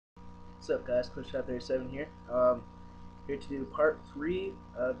What's up, guys? CliffShot37 here. Here to do part 3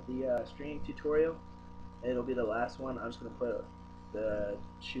 of the stringing tutorial. It'll be the last one. I'm just going to put the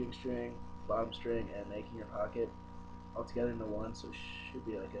shooting string, bottom string, and making your pocket all together into one, so it should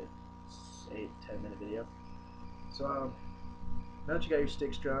be like a 8-10 minute video. So now that you got your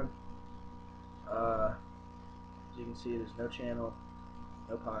stick strung, as you can see, there's no channel,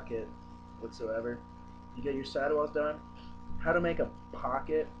 no pocket whatsoever. You get your sidewalls done. How to make a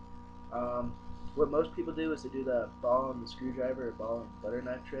pocket. What most people do is they do the ball and the screwdriver or ball and butter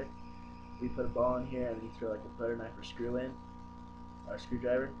knife trick. We put a ball in here and then you throw like a butter knife or screw in, or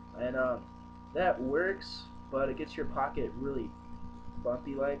screwdriver, and that works, but it gets your pocket really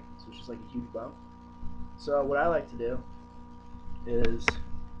bumpy like, so it's just like a huge bump. So what I like to do is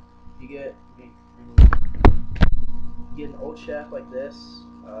you get an old shaft like this,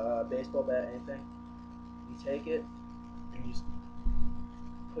 baseball bat, anything. You take it and you just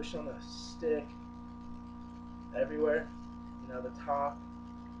push on the stick everywhere, you know, the top,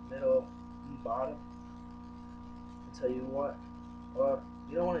 middle, and bottom, until you want, well,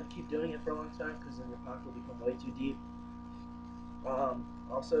 you don't want to keep doing it for a long time because then your pocket will become way too deep.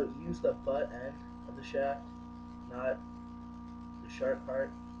 Also use the butt end of the shaft, not the sharp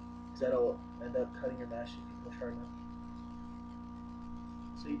part, because that'll end up cutting your mesh if you push hard enough.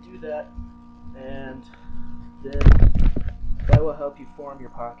 So you do that, and then that will help you form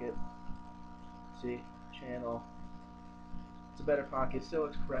your pocket. See, channel. It's a better pocket. It still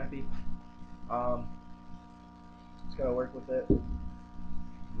looks crappy. Just gotta work with it.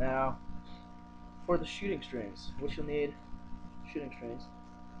 Now, for the shooting strings, what you'll need, shooting strings.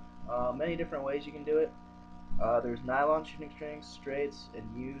 Many different ways you can do it. There's nylon shooting strings, straights, and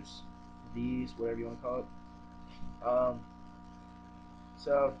U's, V's, whatever you want to call it.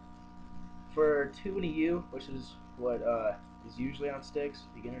 So, for 2 and a U, which is what is usually on sticks,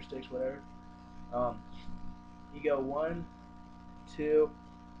 beginner sticks, whatever, you go 1, 2,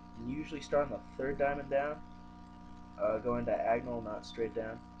 and you usually start on the 3rd diamond down, going diagonal, not straight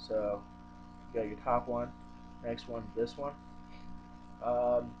down. So you got your top one, next one, this one.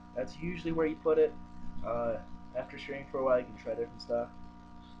 That's usually where you put it. After stringing for a while, you can try different stuff.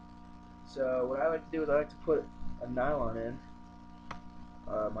 So what I like to do is I like to put a nylon in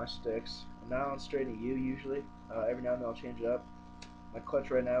my sticks. A nylon straight and U usually. Every now and then I'll change it up. My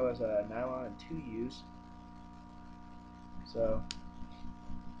clutch right now is a nylon and 2 U's. So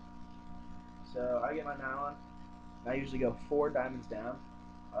I get my nylon, and I usually go 4 diamonds down.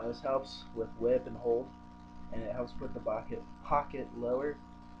 This helps with whip and hold, and it helps put the pocket lower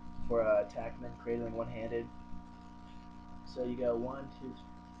for attackmen cradling one-handed. So you go 1, 2,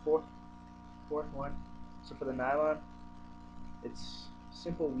 4th one. So for the nylon, it's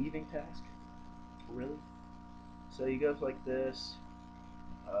simple weaving task, really. So you go like this.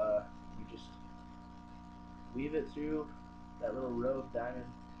 You just weave it through that little row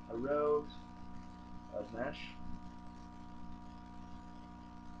of rows of mesh.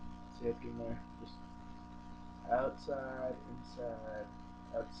 See it in there, just outside, inside,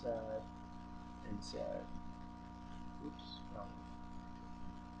 outside, inside. Oops, wrong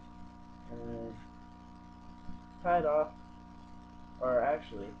one. And then tie it off, or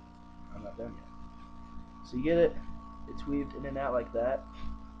actually, I'm not done yet. So you get it, it's weaved in and out like that.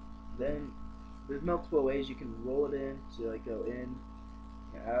 Then there's multiple ways you can roll it in, so like go in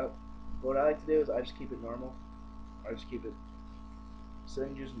and out. But what I like to do is I just keep it normal. I just keep it, so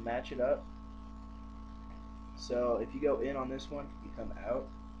then you just match it up. So if you go in on this one, you come out,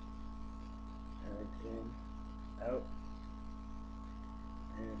 and in, out,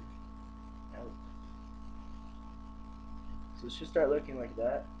 in, out. So it should start looking like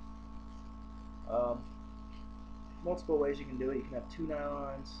that. Multiple ways you can do it. You can have 2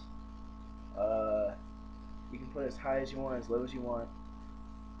 nylons. You can put as high as you want, as low as you want.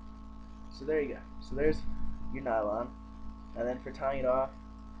 So there you go. So there's your nylon. And then for tying it off,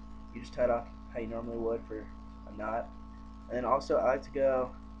 you just tie it off how you normally would for a knot. And then also I like to go,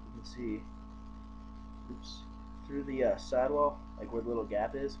 you can see, oops, through the sidewall, like where the little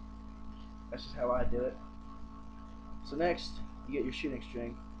gap is. That's just how I do it. So next, you get your shooting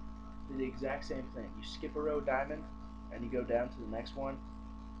string. Do the exact same thing. You skip a row diamond, and you go down to the next one.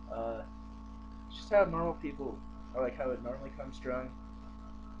 It's just how normal people, or like how it normally comes strung.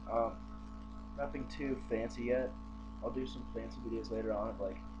 Nothing too fancy yet. I'll do some fancy videos later on of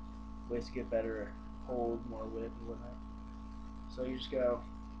like ways to get better hold, more whip, and whatnot. So you just go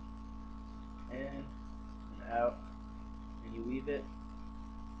in and out, and you weave it,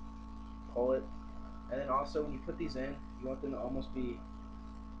 pull it, and then also when you put these in, you want them to almost be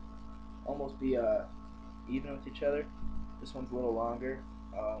even with each other. This one's a little longer.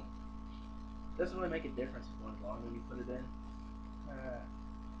 doesn't really make a difference if one's long when you put it in.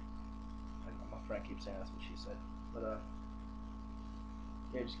 My friend keeps saying that's what she said. But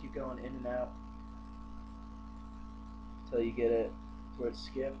yeah, just keep going in and out until you get it to where it's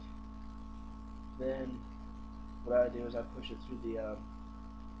skipped. Then what I do is I push it through the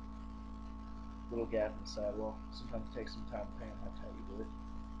little gap in the sidewall. Sometimes it takes some time depending on how tight you do it.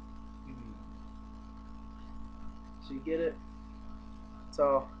 So you get it. It's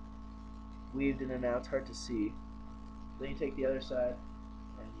all weaved in and out. It's hard to see. Then you take the other side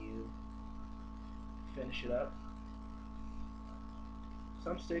and you finish it up.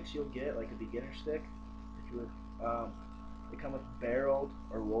 Some sticks you'll get, like a beginner stick, if you would. They come with barreled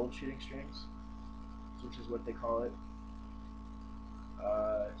or rolled shooting strings, which is what they call it.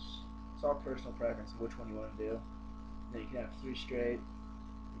 It's all personal preference of which one you want to do. And then you can have 3 straight,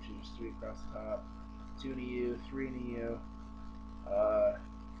 which is just 3 across the top, 2 in a U, 3 in a U,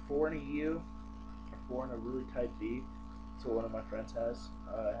 4 in a U, or 4 in a really tight B. That's what one of my friends has.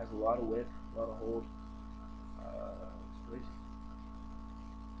 It has a lot of width, a lot of hold. It's crazy.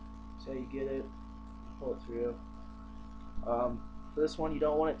 So you get it, pull it through. For this one, you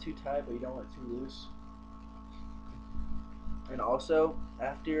don't want it too tight, but you don't want it too loose. And also,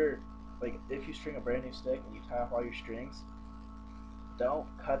 after, like, if you string a brand new stick and you tie off all your strings, don't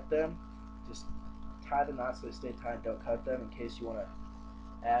cut them. Just tie the knots so they stay tight. Don't cut them in case you want to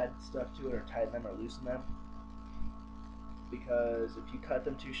add stuff to it or tighten them or loosen them. Because if you cut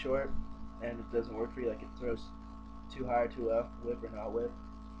them too short and it doesn't work for you, like it throws too high or too low, whip or not whip,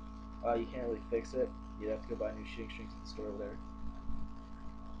 you can't really fix it. You'd have to go buy new shooting strings at the store over there.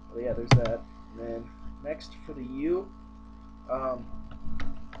 But yeah, there's that. And then next for the U,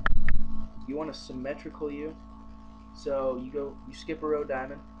 you want a symmetrical U. So you skip a row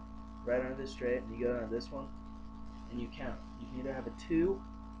diamond right under this straight, and you go down to this one, and you count. You can either have a 2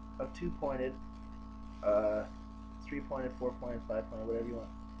 pointed, 3 pointed, 4 pointed, 5 pointed, whatever you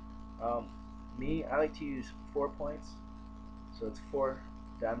want. Me, I like to use 4 points, so it's 4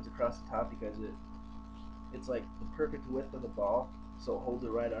 diamonds across the top because it's like the perfect width of the ball, so it holds it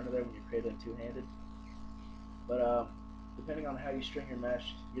right under there when you're cradling two-handed. But depending on how you string your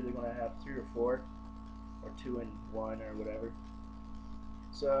mesh, you're either going to have 3 or 4, or 2 and 1, or whatever.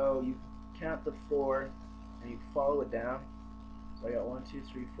 So you count the 4, and you follow it down. So I got 1, 2,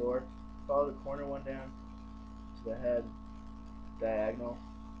 3, 4. Follow the corner one down to the head, diagonal.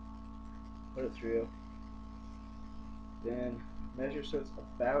 Put it through. Then measure so it's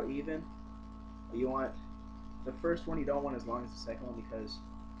about even. You want the first one you don't want as long as the second one because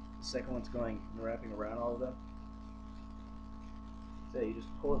the second one's going and wrapping around all of them. So you just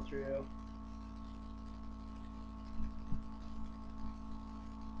pull it through.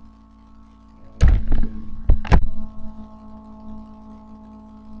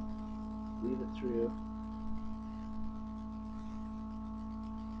 Leave it through.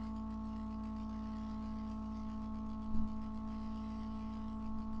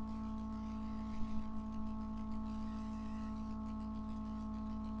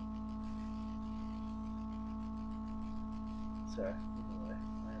 Sorry, anyway,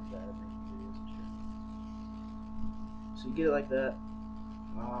 I am bad at making videos and shit. So you get it like that.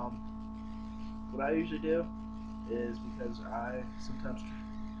 What I usually do is because I sometimes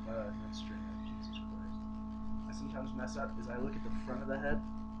Jesus Christ. I sometimes mess up is I look at the front of the head.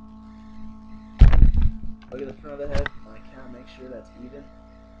 Look at the front of the head and I count, make sure that's even.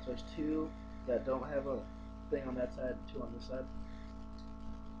 So there's 2 that don't have a thing on that side and 2 on this side.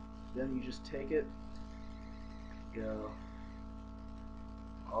 Then you just take it, go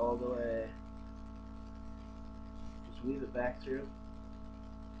all the way, just weave it back through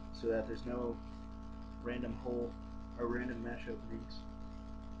so that there's no random hole or random mesh openings.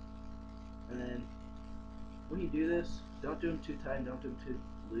 And then when you do this, don't do them too tight and don't do them too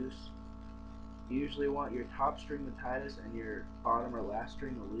loose. You usually want your top string the tightest and your bottom or last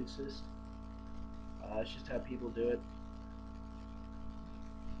string the loosest. It's just how people do it.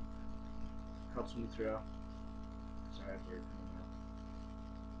 Helps when you throw. Sorry for it coming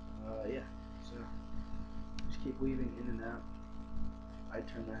out. Yeah, so just keep weaving in and out. I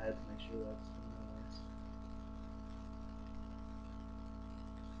turn the head to make sure that's coming out nice.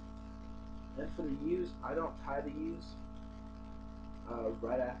 Then for the U's, I don't tie the U's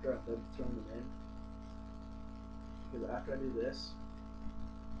right after I'm done throwing them in. Because after I do this,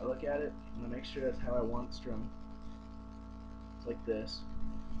 I look at it and I make sure that's how I want it strung. It's like this.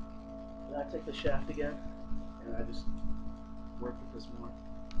 Then I take the shaft again and I just work with this more.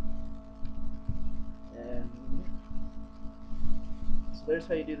 And so there's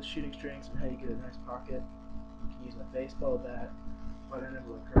how you do the shooting strings and how you get a nice pocket. You can use a baseball bat, butt end of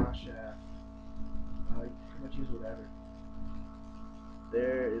a lacrosse shaft, pretty much use whatever.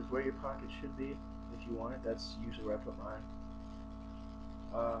 There is where your pocket should be if you want it. That's usually where I put mine.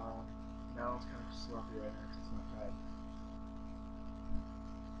 Now it's kind of sloppy right now because it's not tied.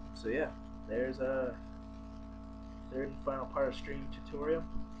 So yeah, there's a third and final part of stream tutorial.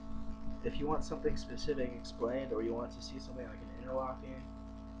 If you want something specific explained, or you want to see something like an interlocking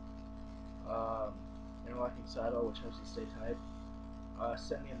saddle which helps you stay tight,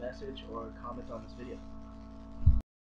 send me a message or comment on this video.